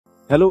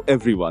Hello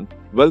everyone,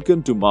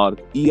 welcome to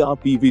Marg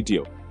ERP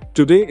video.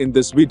 Today in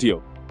this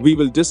video, we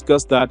will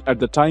discuss that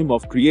at the time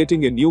of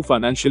creating a new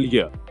financial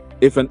year,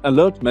 if an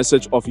alert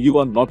message of you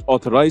are not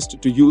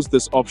authorized to use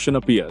this option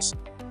appears,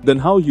 then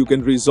how you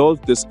can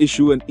resolve this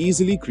issue and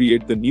easily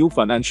create the new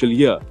financial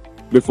year.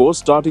 Before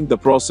starting the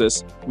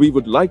process, we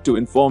would like to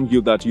inform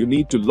you that you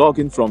need to log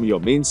in from your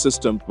main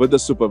system with the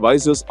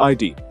supervisor's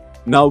ID.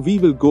 Now we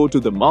will go to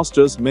the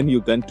master's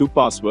menu, then to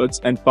passwords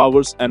and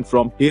powers, and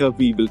from here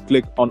we will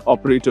click on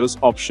operators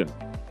option.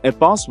 A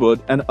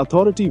password and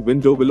authority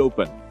window will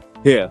open.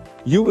 Here,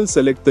 you will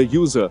select the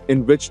user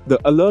in which the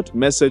alert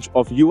message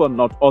of you are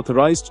not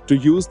authorized to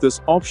use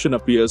this option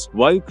appears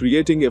while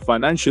creating a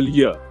financial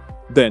year.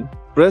 Then,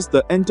 press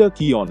the enter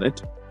key on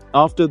it.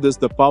 After this,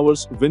 the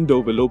powers window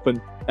will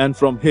open, and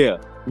from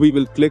here, we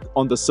will click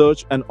on the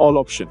search and all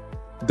option.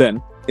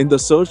 Then, in the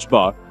search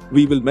bar,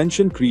 we will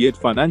mention create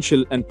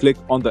financial and click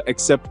on the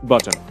accept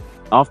button.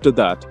 After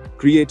that,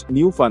 create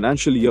new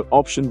financial year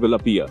option will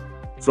appear.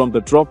 From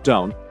the drop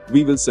down,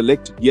 we will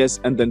select yes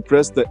and then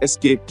press the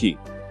escape key.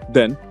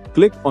 Then,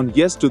 click on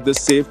yes to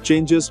this save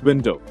changes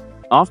window.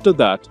 After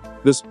that,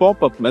 this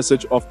pop-up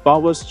message of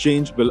powers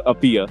change will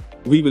appear.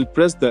 We will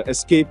press the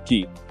escape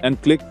key and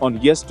click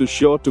on yes to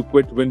sure to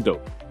quit window.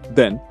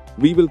 Then,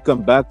 we will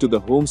come back to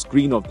the home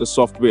screen of the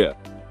software.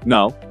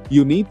 Now,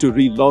 you need to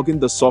re-log in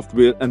the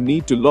software and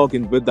need to log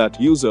in with that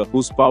user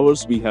whose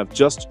powers we have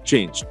just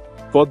changed.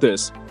 For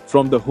this,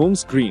 from the home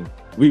screen,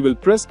 we will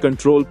press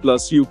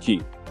Ctrl+U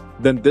key.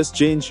 Then this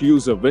change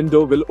user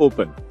window will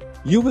open.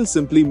 You will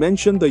simply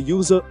mention the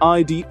user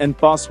ID and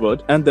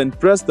password and then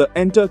press the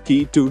enter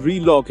key to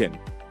re-log in.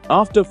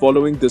 After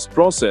following this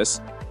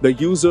process, the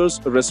user's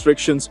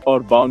restrictions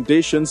or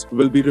foundations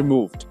will be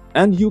removed,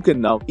 and you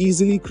can now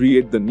easily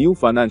create the new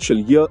financial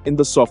year in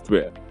the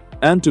software.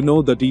 And to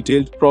know the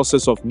detailed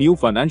process of new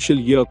financial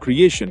year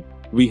creation,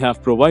 we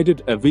have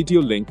provided a video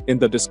link in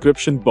the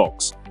description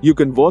box. You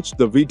can watch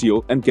the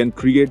video and can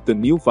create the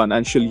new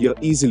financial year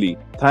easily.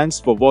 Thanks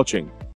for watching.